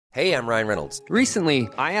Hey, I'm Ryan Reynolds. Recently,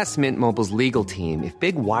 I asked Mint Mobile's legal team if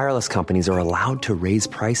big wireless companies are allowed to raise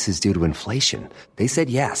prices due to inflation. They said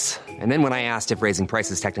yes. And then when I asked if raising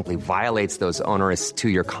prices technically violates those onerous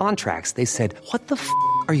two-year contracts, they said, "What the f***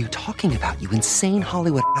 are you talking about, you insane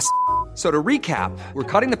Hollywood ass?" So to recap, we're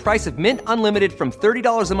cutting the price of Mint Unlimited from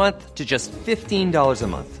 $30 a month to just $15 a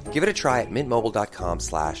month. Give it a try at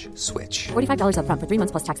mintmobile.com/switch. $45 up front for 3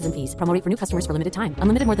 months plus taxes and fees. Promo rate for new customers for limited time.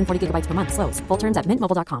 Unlimited more than 40 gigabytes per month. Slows full terms at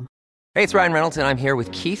mintmobile.com. Hey, it's Ryan Reynolds, and I'm here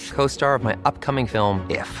with Keith, co-star of my upcoming film,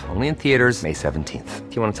 If, only in theaters May 17th.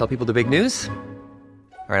 Do you want to tell people the big news?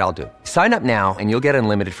 All right, I'll do it. Sign up now and you'll get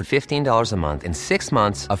unlimited for $15 a month and 6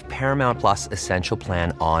 months of Paramount Plus Essential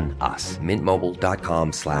Plan on us.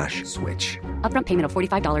 mintmobile.com/switch. Upfront payment of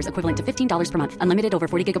 $45 equivalent to $15 per month. Unlimited over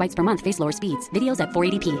 40 gigabytes per month. Face lower speeds. Videos at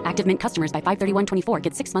 480p. Active Mint customers by 531.24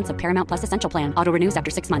 get 6 months of Paramount Plus Essential Plan. Auto renews after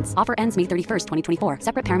 6 months. Offer ends May 31st, 2024.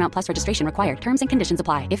 Separate Paramount Plus registration required. Terms and conditions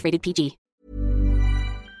apply if rated PG.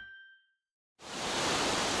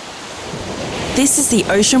 This is the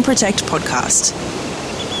Ocean Protect podcast,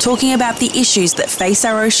 talking about the issues that face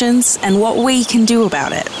our oceans and what we can do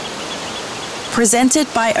about it.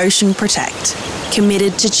 Presented by Ocean Protect,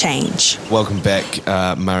 committed to change. Welcome back,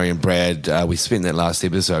 Murray and Brad. We spent that last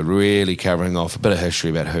episode really covering off a bit of history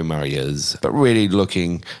about who Murray is, but really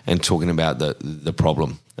looking and talking about the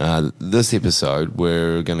problem. This episode,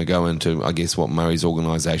 we're going to go into, I guess, what Murray's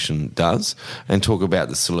organisation does and talk about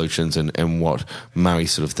the solutions and what Murray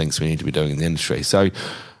sort of thinks we need to be doing in the industry. So,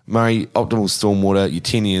 Murray, Optimal Stormwater, you're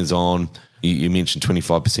 10 years on. You mentioned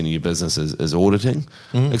 25% of your business is auditing.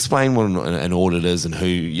 Mm-hmm. Explain what an audit is and who,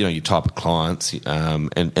 your type of clients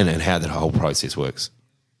and how that whole process works.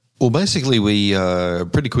 Well, basically, we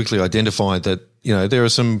pretty quickly identified that, there are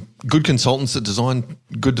some good consultants that design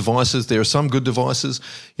good devices. There are some good devices.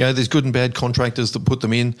 There's good and bad contractors that put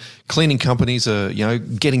them in. Cleaning companies are,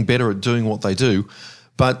 getting better at doing what they do.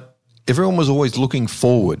 But everyone was always looking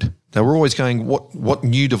forward. They were always going, what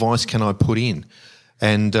new device can I put in?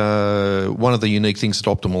 And one of the unique things that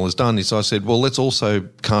Optimal has done is I said, well, let's also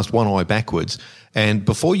cast one eye backwards. And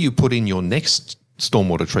before you put in your next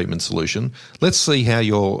stormwater treatment solution, let's see how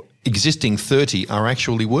your existing 30 are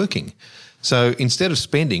actually working. So instead of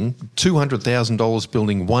spending $200,000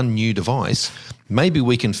 building one new device, maybe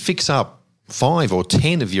we can fix up 5 or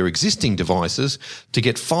 10 of your existing devices to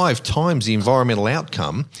get 5 times the environmental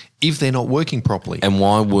outcome if they're not working properly. And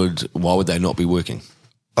why would they not be working?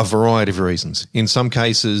 A variety of reasons. In some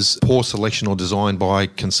cases, poor selection or design by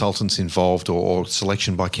consultants involved or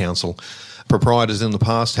selection by council. Proprietors in the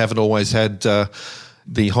past haven't always had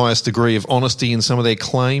the highest degree of honesty in some of their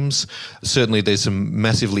claims. Certainly there's some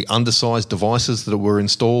massively undersized devices that were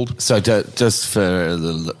installed. So just for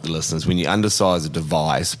the listeners, when you undersize a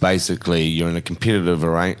device, basically you're in a competitive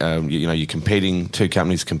you're competing, two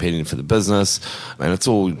companies competing for the business, and it's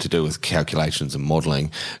all to do with calculations and modelling,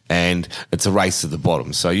 and it's a race to the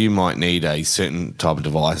bottom. So you might need a certain type of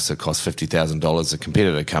device that costs $50,000. A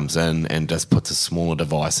competitor comes in and just puts a smaller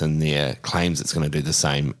device in there, claims it's going to do the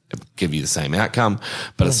same, give you the same outcome,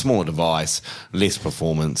 but a smaller device, less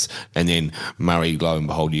performance, and then Murray, lo and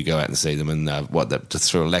behold, you go out and see them, and just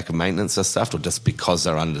through a lack of maintenance or stuff, or just because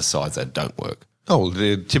they're undersized, they don't work? Oh,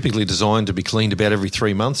 they're typically designed to be cleaned about every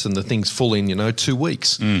 3 months, and the thing's full in, 2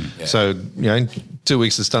 weeks. Yeah. So, 2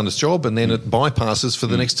 weeks it's done its job, and then it bypasses for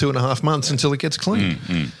the next 2.5 months until it gets clean.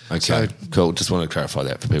 Okay, so, cool. Just want to clarify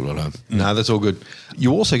that for people at home. No, that's all good.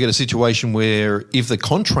 You also get a situation where if the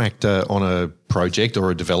contractor on a project or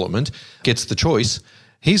a development gets the choice,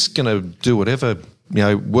 he's going to do whatever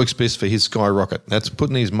works best for his skyrocket. That's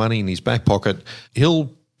putting his money in his back pocket. He'll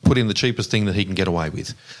put in the cheapest thing that he can get away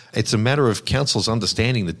with. It's a matter of councils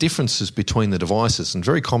understanding the differences between the devices, and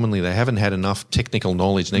very commonly they haven't had enough technical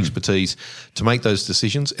knowledge and expertise to make those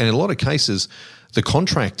decisions. And in a lot of cases, the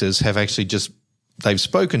contractors have actually they've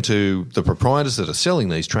spoken to the proprietors that are selling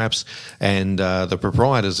these traps, and the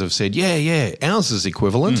proprietors have said, yeah, ours is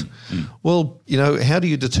equivalent. Well, how do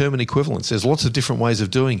you determine equivalence? There's lots of different ways of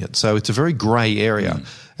doing it. So it's a very grey area.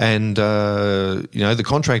 And, the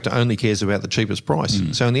contractor only cares about the cheapest price.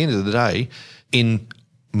 So in the end of the day, in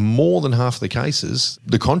more than half the cases,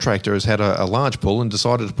 the contractor has had a large pull and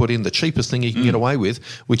decided to put in the cheapest thing he can get away with,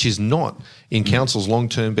 which is not in council's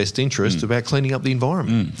long-term best interest about cleaning up the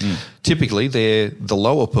environment. Typically, they're the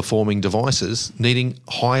lower performing devices needing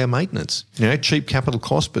higher maintenance. Cheap capital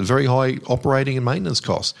costs, but very high operating and maintenance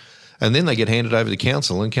costs. And then they get handed over to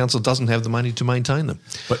council, and council doesn't have the money to maintain them.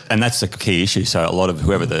 And that's the key issue. So a lot of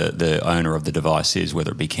whoever the owner of the device is, whether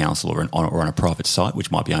it be council or on a private site, which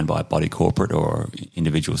might be owned by a body corporate or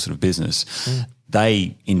individual sort of business,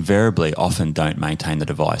 they invariably often don't maintain the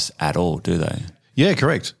device at all, do they? Yeah,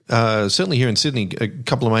 correct. Certainly here in Sydney, a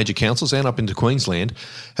couple of major councils and up into Queensland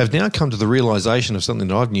have now come to the realisation of something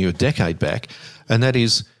that I knew a decade back, and that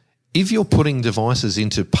is if you're putting devices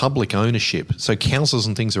into public ownership, so councils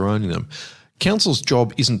and things are owning them, council's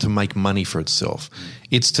job isn't to make money for itself.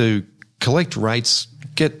 It's to collect rates,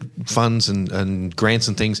 get funds and grants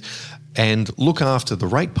and things, and look after the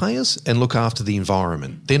ratepayers and look after the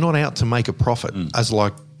environment. They're not out to make a profit as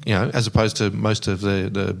opposed to most of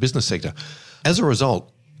the business sector. As a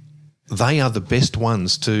result, they are the best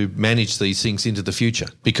ones to manage these things into the future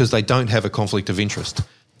because they don't have a conflict of interest.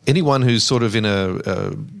 Anyone who's sort of in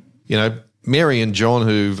Mary and John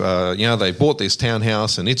who've, they bought this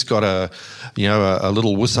townhouse and it's got a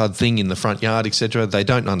little wussud thing in the front yard, etc. They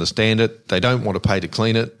don't understand it. They don't want to pay to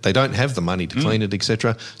clean it. They don't have the money to clean it,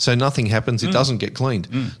 etc. So nothing happens. It doesn't get cleaned.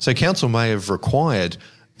 So council may have required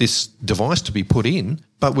this device to be put in,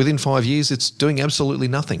 but within 5 years it's doing absolutely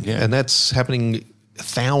nothing. Yeah. And that's happening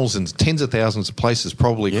thousands, tens of thousands of places,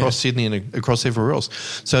 probably across Sydney and across everywhere else.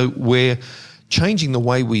 So we're changing the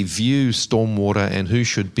way we view stormwater and who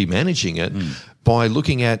should be managing it by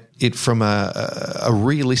looking at it from a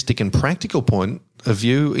realistic and practical point of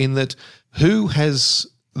view, in that who has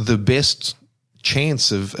the best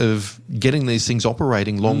chance of getting these things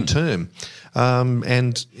operating long term.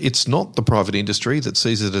 And it's not the private industry that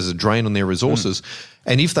sees it as a drain on their resources.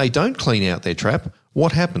 And if they don't clean out their trap,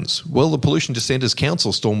 what happens? Well, the pollution just enters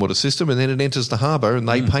council stormwater system and then it enters the harbour and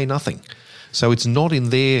they pay nothing. So it's not in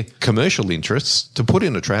their commercial interests to put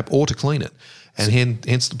in a trap or to clean it. And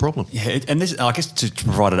hence the problem. Yeah, and this, I guess, to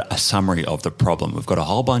provide a summary of the problem, we've got a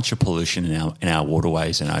whole bunch of pollution in our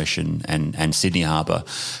waterways and ocean and Sydney Harbour.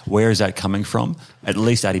 Where is that coming from? At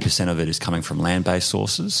least 80% of it is coming from land-based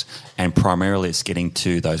sources, and primarily it's getting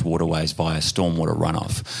to those waterways via stormwater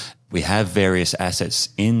runoff. We have various assets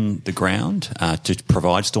in the ground to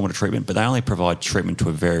provide stormwater treatment, but they only provide treatment to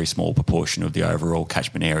a very small proportion of the overall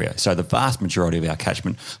catchment area. So the vast majority of our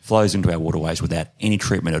catchment flows into our waterways without any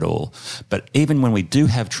treatment at all. But even when we do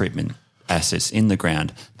have treatment assets in the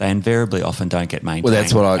ground, they invariably often don't get maintained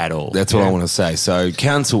at all. That's what I want to say. So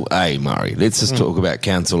Council A, Murray, let's just talk about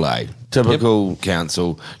Council A. Typical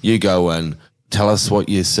council, you go in. Tell us what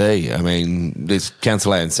you see. I mean, there's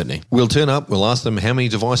Council A in Sydney. We'll turn up, we'll ask them how many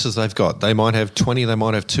devices they've got. They might have 20, they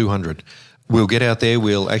might have 200. We'll get out there,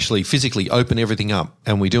 we'll actually physically open everything up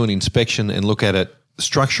and we do an inspection and look at it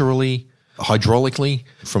structurally, hydraulically,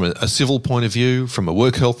 from a civil point of view, from a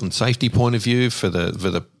work health and safety point of view for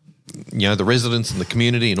the residents and the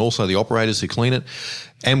community and also the operators who clean it.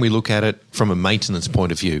 And we look at it from a maintenance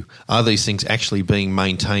point of view. Are these things actually being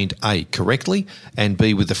maintained, A, correctly, and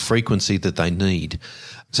B, with the frequency that they need?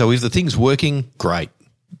 So if the thing's working, great.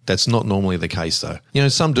 That's not normally the case though.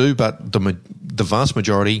 Some do, but the vast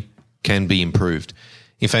majority can be improved.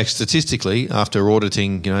 In fact, statistically, after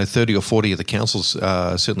auditing 30 or 40 of the councils,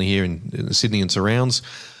 certainly here in Sydney and surrounds,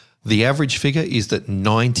 the average figure is that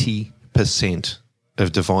 90%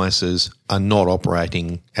 of devices are not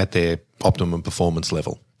operating at their optimum performance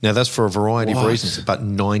level. Now, that's for a variety of reasons, but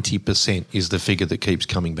 90% is the figure that keeps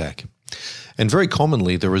coming back. And very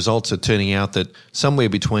commonly, the results are turning out that somewhere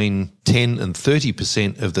between 10 and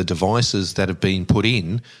 30% of the devices that have been put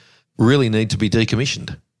in really need to be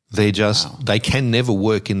decommissioned. They're just, they can never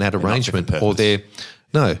work in that arrangement, or they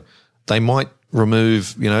might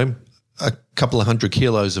remove, a couple of 100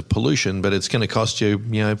 kilos of pollution, but it's going to cost you,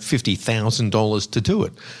 $50,000 to do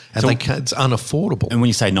it. And it's unaffordable. And when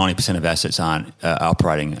you say 90% of assets aren't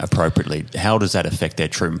operating appropriately, how does that affect their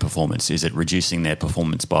treatment performance? Is it reducing their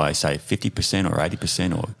performance by, say, 50% or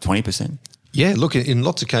 80% or 20%? Yeah, look, in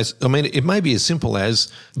lots of cases, I mean, it may be as simple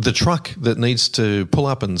as the truck that needs to pull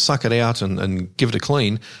up and suck it out and give it a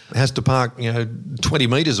clean has to park, 20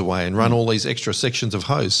 metres away and run all these extra sections of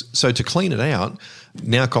hose. So to clean it out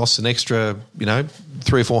now costs an extra, $300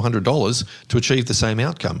 or $400 to achieve the same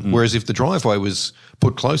outcome. Whereas if the driveway was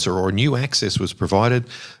put closer or new access was provided,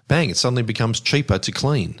 bang, it suddenly becomes cheaper to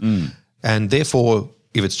clean. And therefore,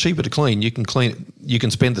 if it's cheaper to clean, you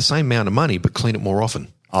can spend the same amount of money but clean it more often.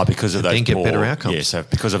 Oh, because of those then get better outcomes. Yeah, so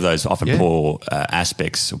because of those often poor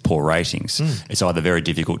aspects or poor ratings, it's either very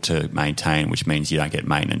difficult to maintain, which means you don't get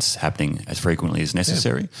maintenance happening as frequently as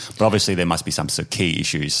necessary. But obviously there must be some sort of key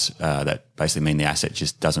issues that basically mean the asset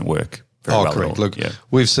just doesn't work very well correct. at all. Look,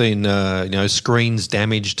 we've seen screens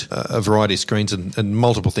damaged, a variety of screens and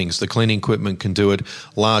multiple things. The cleaning equipment can do it,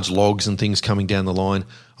 large logs and things coming down the line.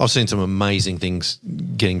 I've seen some amazing things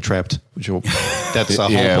getting trapped, that's a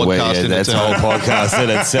whole podcast in itself. That's a whole podcast in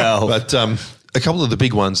itself. But a couple of the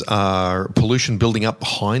big ones are pollution building up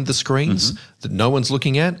behind the screens that no one's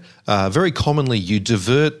looking at. Very commonly, you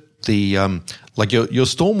divert the like your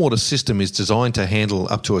stormwater system is designed to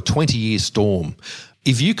handle up to a 20-year storm.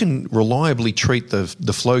 If you can reliably treat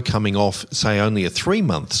the flow coming off, say, only a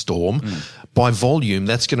 3-month storm, by volume,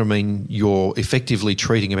 that's going to mean you're effectively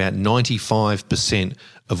treating about 95%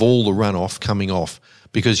 of all the runoff coming off,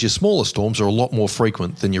 because your smaller storms are a lot more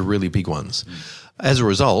frequent than your really big ones. As a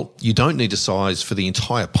result, you don't need to size for the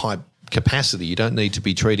entire pipe capacity. You don't need to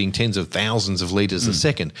be treating tens of thousands of litres a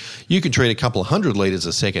second. You can treat a couple of 100 litres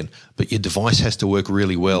a second, but your device has to work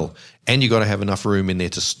really well, and you've got to have enough room in there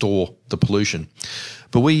to store the pollution.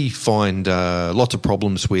 But we find lots of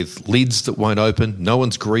problems with lids that won't open. No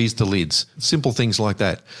one's greased the lids. Simple things like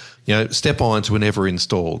that. Step irons were never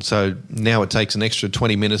installed. So now it takes an extra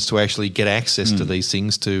 20 minutes to actually get access to these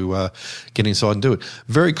things to get inside and do it.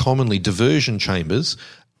 Very commonly, diversion chambers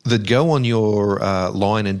that go on your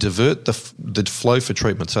line and divert the flow for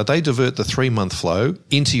treatment. So they divert the 3-month flow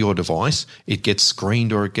into your device. It gets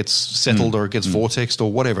screened, or it gets settled, or it gets vortexed,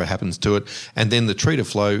 or whatever happens to it. And then the treated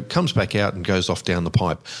flow comes back out and goes off down the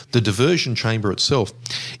pipe. The diversion chamber itself,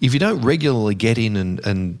 if you don't regularly get in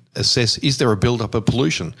and assess, is there a build-up of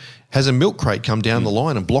pollution? Has a milk crate come down the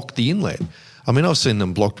line and blocked the inlet? I mean, I've seen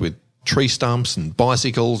them blocked with tree stumps and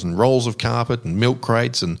bicycles and rolls of carpet and milk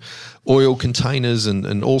crates and oil containers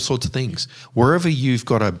and all sorts of things. Wherever you've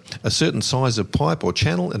got a certain size of pipe or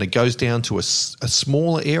channel and it goes down to a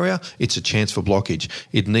smaller area, it's a chance for blockage.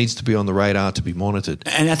 It needs to be on the radar to be monitored.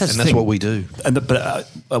 And that's what we do. But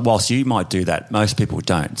whilst you might do that, most people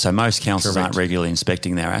don't. So most councils aren't regularly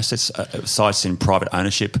inspecting their assets. Sites in private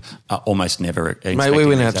ownership are almost never inspecting. Mate, we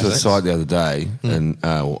went out these to the assets. site the other day and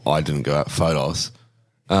I didn't go out, photos.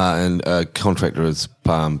 And a contractor has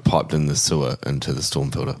piped in the sewer into the storm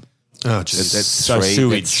filter. Oh, just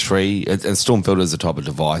Sewage. And storm filter is the type of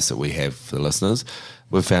device that we have for the listeners.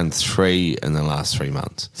 We've found 3 in the last 3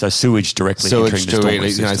 months. So sewage directly entering the stormwater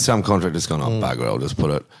system. Some contractors gone, bugger, I'll just put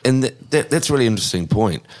it. And that's a really interesting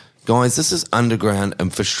point. Guys, this is underground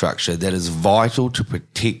infrastructure that is vital to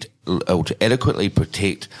protect, or to adequately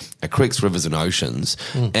protect our creeks, rivers and oceans.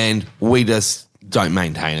 And we just don't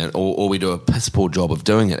maintain it, or we do a piss poor job of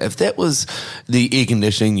doing it. If that was the air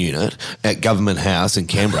conditioning unit at Government House in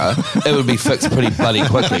Canberra, it would be fixed pretty bloody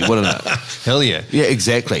quickly, wouldn't it? Hell yeah. Yeah,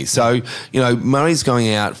 exactly. So, Murray's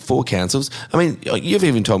going out for councils. I mean, you've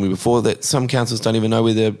even told me before that some councils don't even know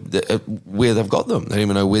where they've got them. They don't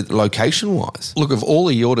even know where location-wise. Look, of all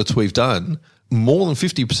the audits we've done, more than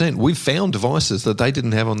 50%, we've found devices that they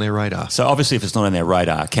didn't have on their radar. So obviously if it's not on their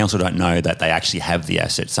radar, council don't know that they actually have the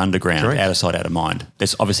assets underground, Correct. out of sight, out of mind.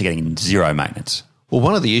 That's obviously getting zero maintenance. Well,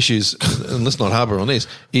 one of the issues, and let's not harbour on this,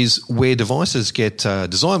 is where devices get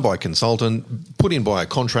designed by a consultant, put in by a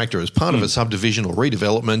contractor as part of a subdivision or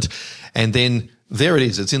redevelopment, and then there it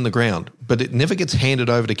is, it's in the ground, but it never gets handed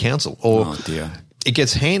over to council. Or Oh, dear. it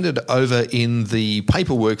gets handed over in the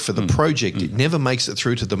paperwork for the project. It never makes it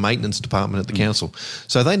through to the maintenance department at the council.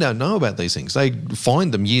 So they don't know about these things. They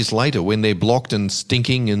find them years later when they're blocked and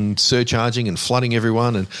stinking and surcharging and flooding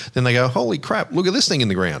everyone. And then they go, holy crap, look at this thing in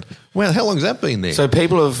the ground. Well, how long has that been there? So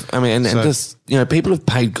people have, people have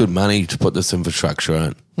paid good money to put this infrastructure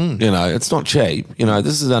in. It's not cheap.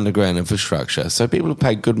 This is underground infrastructure. So people have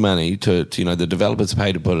paid good money to the developers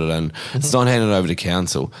pay to put it in. It's not handed over to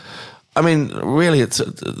council. I mean, really, it's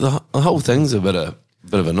the whole thing's a bit of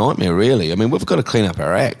a nightmare, really. I mean, we've got to clean up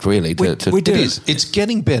our act, really. We do. It is. It's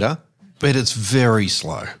getting better, but it's very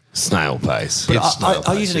slow. Snail pace.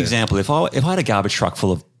 I'll use an example. If I had a garbage truck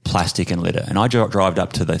full of plastic and litter and I drive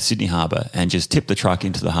up to the Sydney Harbour and just tip the truck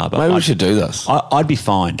into the harbour, Maybe we should do this. I'd be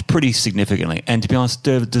fined pretty significantly, and to be honest,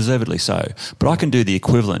 deservedly so. But I can do the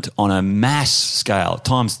equivalent on a mass scale,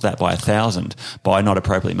 times that by 1,000, by not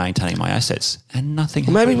appropriately maintaining my assets, and nothing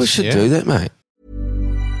happens. Maybe we should do that, mate.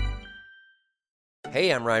 Hey,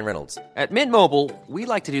 I'm Ryan Reynolds. At Mint Mobile, we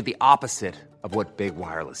like to do the opposite of what Big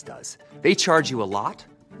Wireless does. They charge you a lot,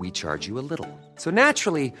 we charge you a little. So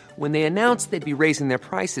naturally, when they announced they'd be raising their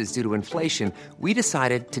prices due to inflation, we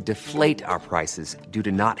decided to deflate our prices due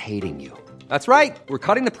to not hating you. That's right. We're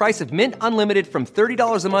cutting the price of Mint Unlimited from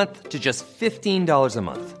 $30 a month to just $15 a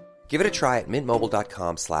month. Give it a try at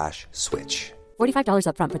mintmobile.com/switch. $45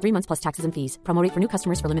 up front for 3 months plus taxes and fees. Promo rate for new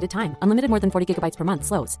customers for limited time. Unlimited more than 40 gigabytes per month.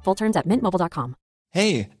 Slows full terms at mintmobile.com.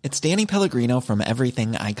 Hey, it's Danny Pellegrino from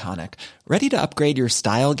Everything Iconic. Ready to upgrade your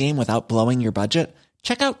style game without blowing your budget?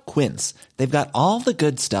 Check out Quince. They've got all the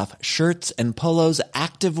good stuff, shirts and polos,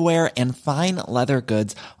 activewear, and fine leather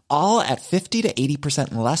goods, all at 50 to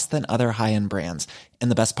 80% less than other high-end brands. And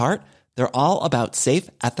the best part? They're all about safe,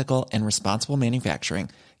 ethical, and responsible manufacturing.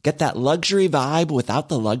 Get that luxury vibe without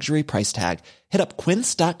the luxury price tag. Hit up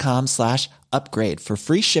quince.com/upgrade for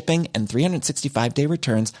free shipping and 365-day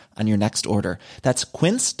returns on your next order. That's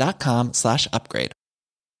quince.com/upgrade.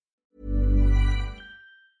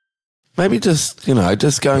 Maybe just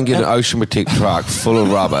go and get an Ocean Protect truck full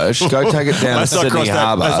of rubbish. Go take it down to Sydney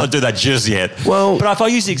Harbour. Let's not do that just yet. Well, but if I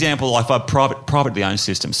use the example, like a privately owned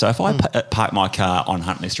system, so if I park my car on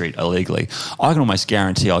Huntley Street illegally, I can almost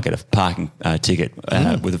guarantee I'll get a parking ticket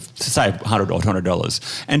with, say, $100 or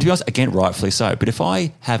 $200. And to be honest, again, rightfully so. But if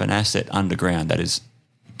I have an asset underground that is,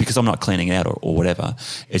 because I'm not cleaning it out or whatever,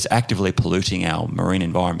 it's actively polluting our marine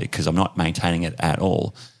environment because I'm not maintaining it at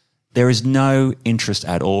all, there is no interest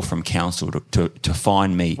at all from council to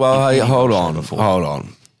find me. Well, hey, hold on.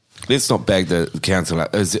 Let's not bag the council.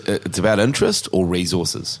 It's about interest or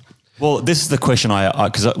resources? Well, this is the question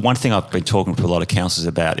because one thing I've been talking to a lot of councils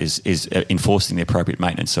about is enforcing the appropriate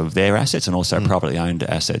maintenance of their assets and also privately owned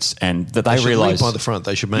assets, and that they realise lead by the front.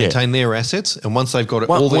 They should maintain their assets, and once they've got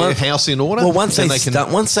their house in order, once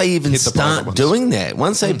they even start doing that,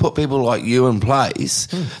 once they put people like you in place,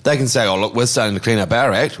 they can say, "Oh, look, we're starting to clean up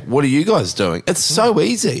our act. What are you guys doing?" It's so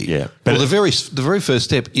easy. Yeah, but the very first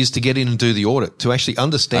step is to get in and do the audit to actually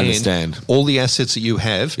understand all the assets that you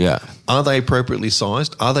have. Yeah. Are they appropriately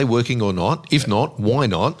sized? Are they working or not? If not, why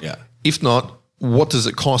not? Yeah. If not, what does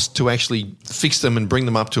it cost to actually fix them and bring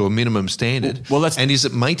them up to a minimum standard? And is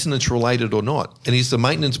it maintenance related or not? And is the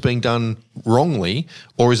maintenance being done wrongly,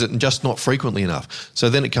 or is it just not frequently enough? So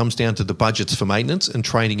then it comes down to the budgets for maintenance and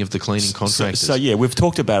training of the cleaning contractors. So we've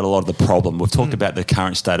talked about a lot of the problem. We've talked about the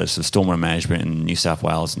current status of stormwater management in New South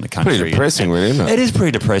Wales and the country. Pretty depressing, really, isn't it? It is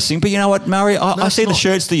pretty depressing. But you know what, Murray? I see the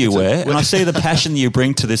shirts that you wear, and I see the passion that you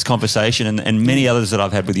bring to this conversation and many others that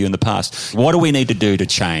I've had with you in the past. What do we need to do to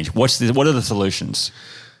change? What are the solutions?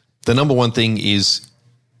 The number one thing is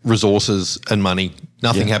resources and money.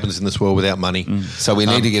 Nothing happens in this world without money. So we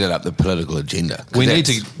need to get it up the political agenda. We need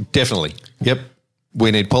to definitely. Yep.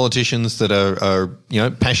 We need politicians that are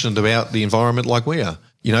passionate about the environment like we are.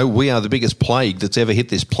 We are the biggest plague that's ever hit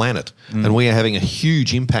this planet, and we are having a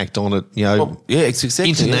huge impact on it. It's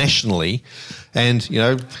exactly internationally, and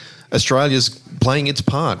Australia's playing its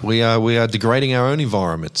part. We are degrading our own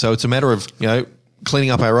environment. So it's a matter of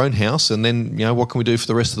cleaning up our own house, and then what can we do for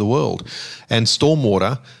the rest of the world? And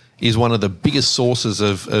stormwater is one of the biggest sources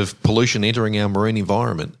of pollution entering our marine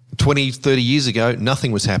environment. 20, 30 years ago,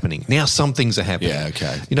 nothing was happening. Now some things are happening. Yeah,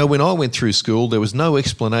 okay. When I went through school, there was no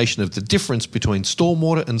explanation of the difference between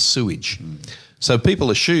stormwater and sewage. So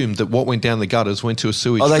people assumed that what went down the gutters went to a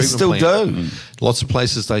sewage treatment plant. Oh, they still do? Lots of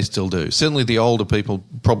places they still do. Certainly the older people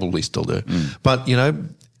probably still do. But,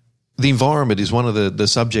 the environment is one of the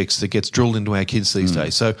subjects that gets drilled into our kids these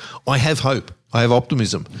days. So I have hope. I have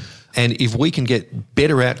optimism. And if we can get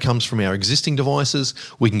better outcomes from our existing devices,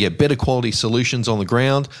 we can get better quality solutions on the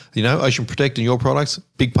ground. Ocean Protect and your products,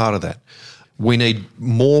 big part of that. We need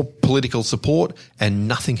more political support, and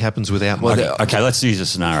nothing happens without money. Okay, let's use a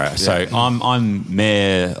scenario. Yeah. So I'm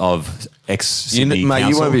mayor of ex-Sydney Mate,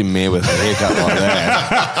 you won't be mayor with a haircut like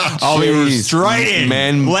that. I'll be straight in.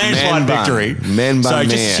 Landslide victory. So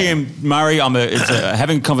just assume, Murray,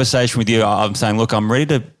 having a conversation with you, I'm saying, look, I'm ready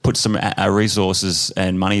to put some resources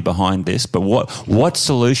and money behind this, but what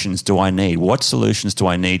solutions do I need? What solutions do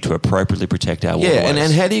I need to appropriately protect our waterways? Yeah,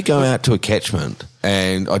 and how do you go out to a catchment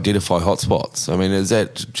and identify hotspots? I mean, is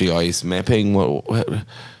that GIS mapping?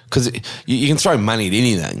 Because you can throw money at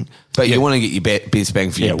anything, but you want to get your best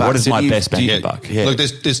bang for your buck. What is my best bang for your buck? Look,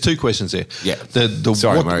 there's two questions there. Yeah.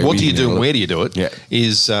 What do you do and where do you do it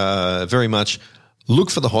is very much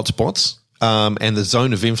look for the hotspots and the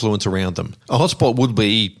zone of influence around them. A hotspot would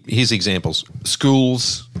be, here's examples,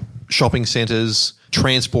 schools, shopping centres,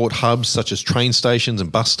 transport hubs such as train stations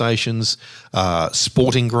and bus stations,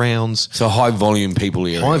 sporting grounds. So high volume people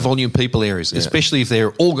areas. Especially if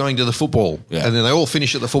they're all going to the football and then they all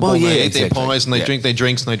finish at the football and they eat their pies and they drink their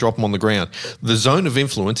drinks and they drop them on the ground. The zone of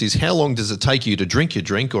influence is how long does it take you to drink your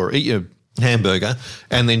drink or eat your hamburger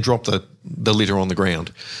and then drop the litter on the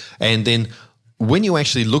ground. And then when you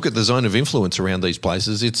actually look at the zone of influence around these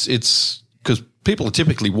places, it's because people are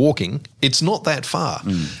typically walking, it's not that far.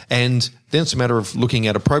 And then it's a matter of looking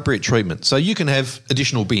at appropriate treatment. So you can have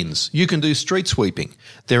additional bins. You can do street sweeping.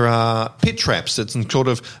 There are pit traps that can sort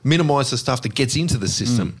of minimise the stuff that gets into the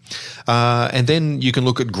system. And then you can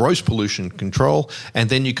look at gross pollution control, and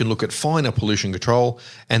then you can look at finer pollution control.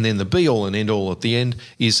 And then the be-all and end-all at the end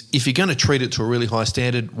is if you're going to treat it to a really high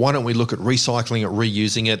standard, why don't we look at recycling it,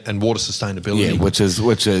 reusing it, and water sustainability? Yeah, which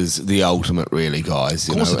is the ultimate really, guys.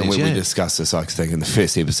 We discussed this. Like thing in the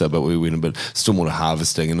first episode, but we went about stormwater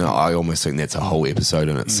harvesting, and I almost think that's a whole episode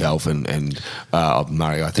in itself. And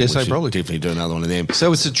Murray, I think we should definitely do another one of them.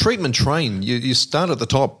 So it's a treatment train. You start at the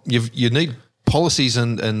top. You need policies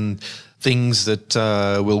and things that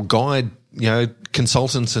will guide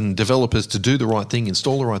consultants and developers to do the right thing,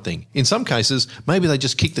 install the right thing. In some cases, maybe they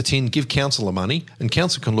just kick the tin, give council the money, and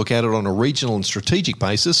council can look at it on a regional and strategic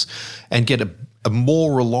basis and get a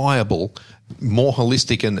more reliable, more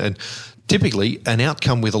holistic and typically an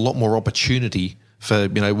outcome with a lot more opportunity for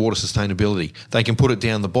water sustainability. They can put it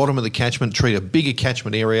down the bottom of the catchment, treat a bigger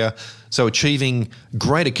catchment area, so achieving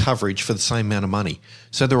greater coverage for the same amount of money.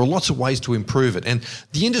 So there are lots of ways to improve it. And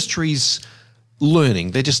the industry's learning.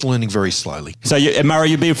 They're just learning very slowly. So, Murray,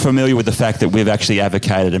 you'd be familiar with the fact that we've actually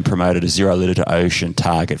advocated and promoted a 0 litre to ocean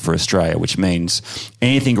target for Australia, which means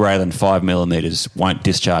anything greater than 5 millimetres won't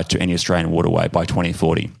discharge to any Australian waterway by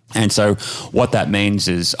 2040. And so what that means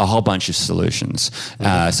is a whole bunch of solutions.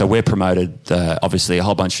 So we're promoted, obviously, a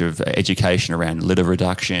whole bunch of education around litter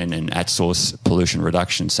reduction and at-source pollution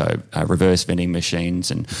reduction, so reverse vending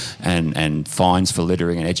machines and fines for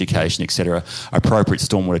littering and education, etc., appropriate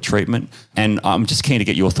stormwater treatment. And I'm just keen to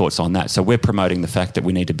get your thoughts on that. So we're promoting the fact that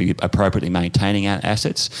we need to be appropriately maintaining our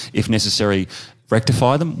assets, if necessary,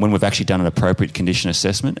 rectify them when we've actually done an appropriate condition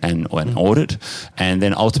assessment and an audit. And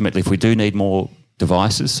then ultimately, if we do need more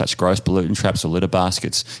devices such gross pollutant traps or litter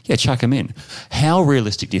baskets, chuck them in. How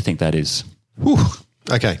realistic do you think that is? Whew.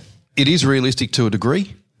 Okay. It is realistic to a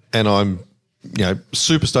degree, and I'm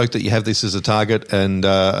super stoked that you have this as a target, and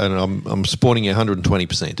I'm supporting you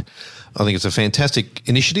 120%. I think it's a fantastic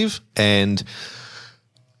initiative, and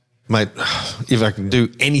mate, if I can do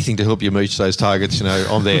anything to help you reach those targets,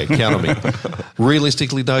 I'm there. Count on me.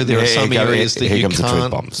 Realistically, though, there are some areas that you can't. The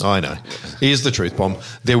truth bombs. I know. Here's the truth bomb.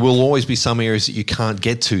 There will always be some areas that you can't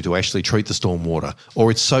get to actually treat the stormwater,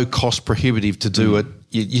 or it's so cost prohibitive to do it,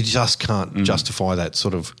 you just can't justify that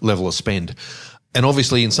sort of level of spend. And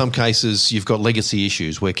obviously, in some cases, you've got legacy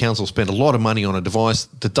issues where council spend a lot of money on a device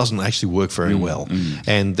that doesn't actually work very well.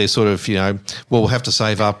 And they're sort of, we'll have to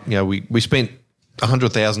save up. We spent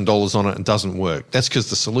 $100,000 on it and doesn't work. That's because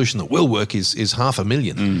the solution that will work is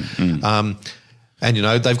 $500,000.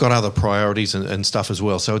 And, they've got other priorities and stuff as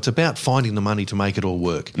well. So it's about finding the money to make it all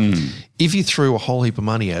work. If you threw a whole heap of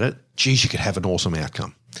money at it, geez, you could have an awesome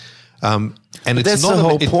outcome. And that's the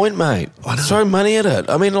whole point, mate. Throw money at it.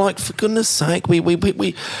 I mean, for goodness sake, we need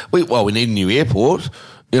a new airport.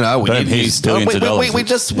 We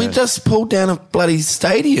just pulled down a bloody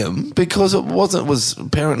stadium because it was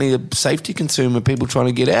apparently a safety concern with people trying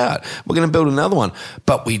to get out. We're going to build another one,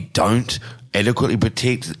 but we don't adequately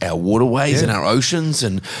protect our waterways and our oceans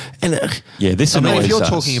and this. If you're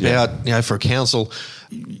talking about for a council,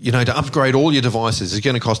 to upgrade all your devices is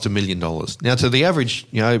going to cost $1 million. Now, to the average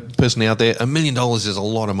person out there, $1 million is a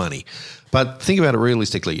lot of money, but think about it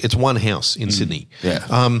realistically. It's one house in Sydney,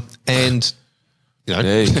 and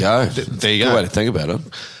there you go. There you go. Good way to think about it.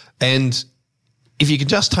 And if you can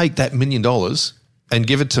just take that $1 million and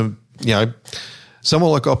give it to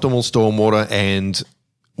someone like Optimal Stormwater, and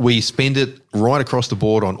we spend it right across the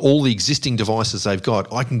board on all the existing devices they've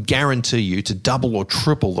got, I can guarantee you to double or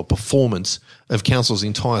triple the performance of council's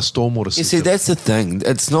entire stormwater system. You see, that's the thing.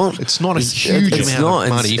 It's not a huge amount of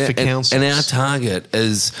money for councils. And our target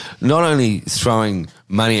is not only throwing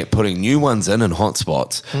money at putting new ones in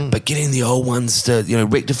hotspots, but getting the old ones to,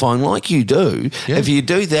 rectifying like you do. Yeah. If you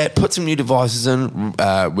do that, put some new devices in,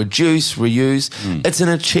 reduce, reuse, it's an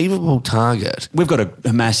achievable target. We've got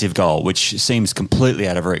a massive goal, which seems completely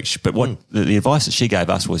out of reach. But what the advice that she gave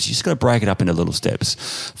us was you just got to break it up into little steps.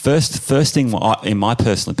 First thing, in my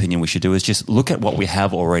personal opinion, we should do is just look at what we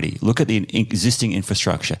have already. Look at the existing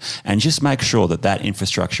infrastructure and just make sure that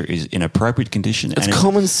infrastructure is in appropriate condition. It's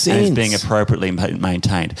common sense. And it's being appropriately maintained.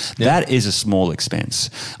 That is a small expense.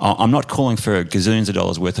 I'm not calling for gazillions of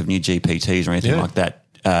dollars worth of new GPTs or anything like that.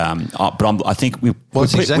 But I think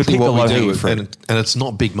it's exactly what we do, and it's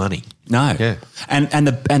not big money. No, and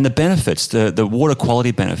the benefits, the water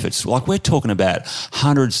quality benefits, like we're talking about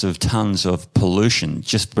hundreds of tons of pollution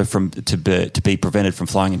just to be prevented from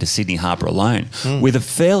flowing into Sydney Harbour alone, with a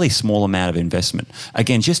fairly small amount of investment.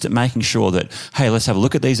 Again, just at making sure that let's have a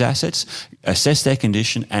look at these assets, assess their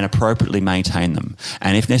condition, and appropriately maintain them,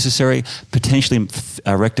 and if necessary, potentially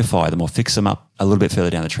rectify them or fix them up a little bit further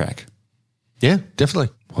down the track. Yeah,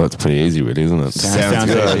 definitely. Well, it's pretty easy, really, isn't it? Sounds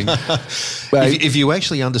good. If you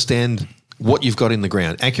actually understand what you've got in the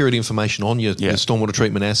ground, accurate information on your stormwater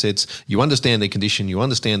treatment assets, you understand their condition, you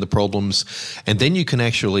understand the problems, and then you can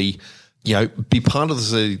actually, be part of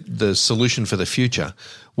the solution for the future,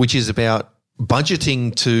 which is about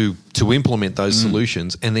budgeting to implement those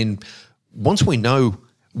solutions, and then once we know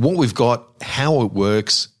what we've got, how it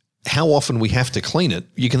works, how often we have to clean it,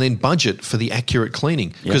 you can then budget for the accurate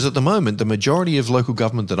cleaning. Because at the moment, the majority of local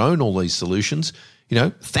government that own all these solutions,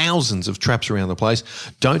 thousands of traps around the place,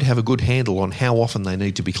 don't have a good handle on how often they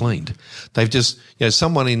need to be cleaned. They've just,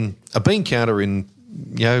 someone in a bean counter in,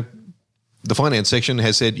 the finance section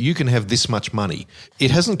has said, you can have this much money. It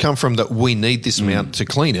hasn't come from that we need this amount to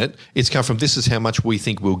clean it. It's come from this is how much we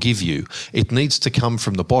think we'll give you. It needs to come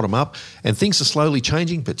from the bottom up, and things are slowly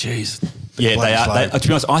changing, but geez. Yeah, they are. To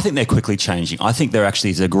be honest, I think they're quickly changing. I think there actually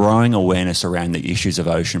is a growing awareness around the issues of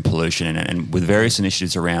ocean pollution and with various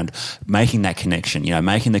initiatives around making that connection,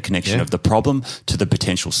 making the connection of the problem to the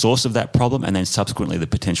potential source of that problem and then subsequently the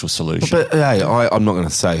potential solution. But hey, I'm not going to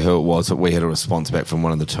say who it was, but we had a response back from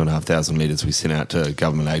one of the 2,500 letters we sent out to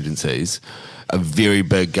government agencies. A very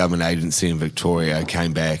big government agency in Victoria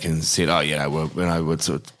came back and said,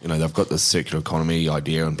 they've got this circular economy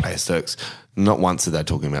idea in plastics. Not once are they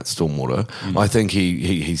talking about stormwater. I think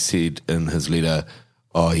he said in his letter,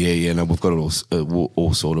 we've got it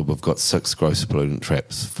all sorted. We've got 6 gross pollutant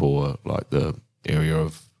traps for like the area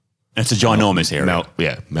of... It's a ginormous area.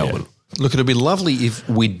 Melbourne. Yeah. Look, it'd be lovely if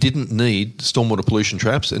we didn't need stormwater pollution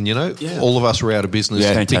traps and, all of us were out of business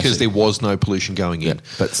because there was no pollution going in.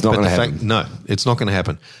 But it's not going to happen. No, it's not going to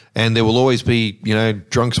happen. And there will always be,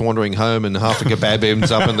 drunks wandering home and half a kebab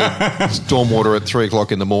ends up in the stormwater at 3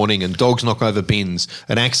 o'clock in the morning and dogs knock over bins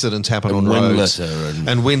and accidents happen on roads.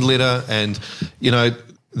 And wind litter and,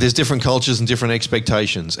 there's different cultures and different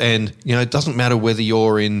expectations. And, it doesn't matter whether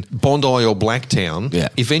you're in Bondi or Blacktown. Yeah.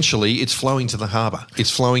 Eventually, it's flowing to the harbour.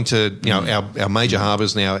 It's flowing to, our major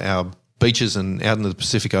harbours and our beaches and out into the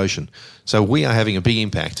Pacific Ocean. So we are having a big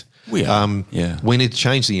impact. We are. We need to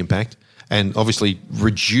change the impact and obviously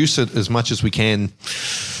reduce it as much as we can.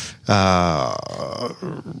 All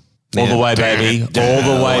the way, baby.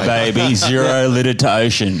 All the way, baby. Zero litter to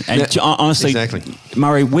ocean. And honestly,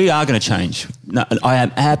 Murray, we are going to change. No, I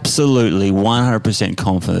am absolutely 100%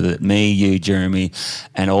 confident that me, you, Jeremy,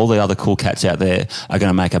 and all the other cool cats out there are going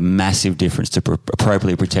to make a massive difference to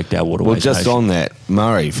appropriately protect our waterways. Well, just on that,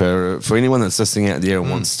 Murray, for anyone that's listening out there and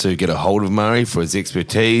wants to get a hold of Murray for his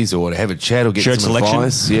expertise or to have a chat or get shirt some selection.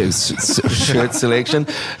 Advice. Shirt selection.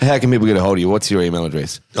 How can people get a hold of you? What's your email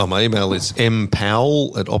address? My email is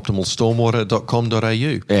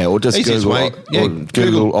mpowell@optimalstormwater.com.au. Yeah, or just Google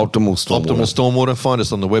Optimal Stormwater. Optimal Stormwater. Find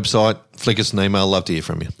us on the website. Flick us an email. Love to hear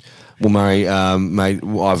from you. Well, Murray, mate,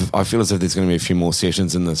 I feel as if there's going to be a few more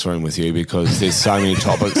sessions in this room with you because there's so many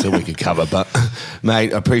topics that we could cover. But,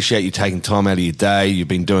 mate, I appreciate you taking time out of your day. You've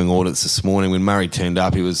been doing audits this morning. When Murray turned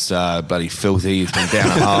up, he was bloody filthy. He's been down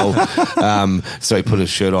a hole. So he put his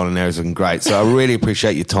shirt on and now he's looking great. So I really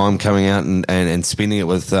appreciate your time coming out and spending it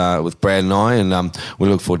with Brad and I. And we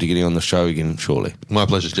look forward to getting on the show again shortly. My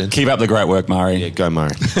pleasure, Jen. Keep up the great work, Murray. Yeah, go,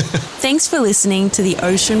 Murray. Thanks for listening to the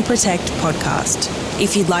Ocean Protect podcast.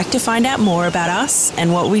 If you'd like to find out more about us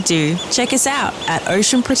and what we do, check us out at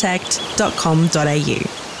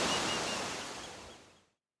oceanprotect.com.au.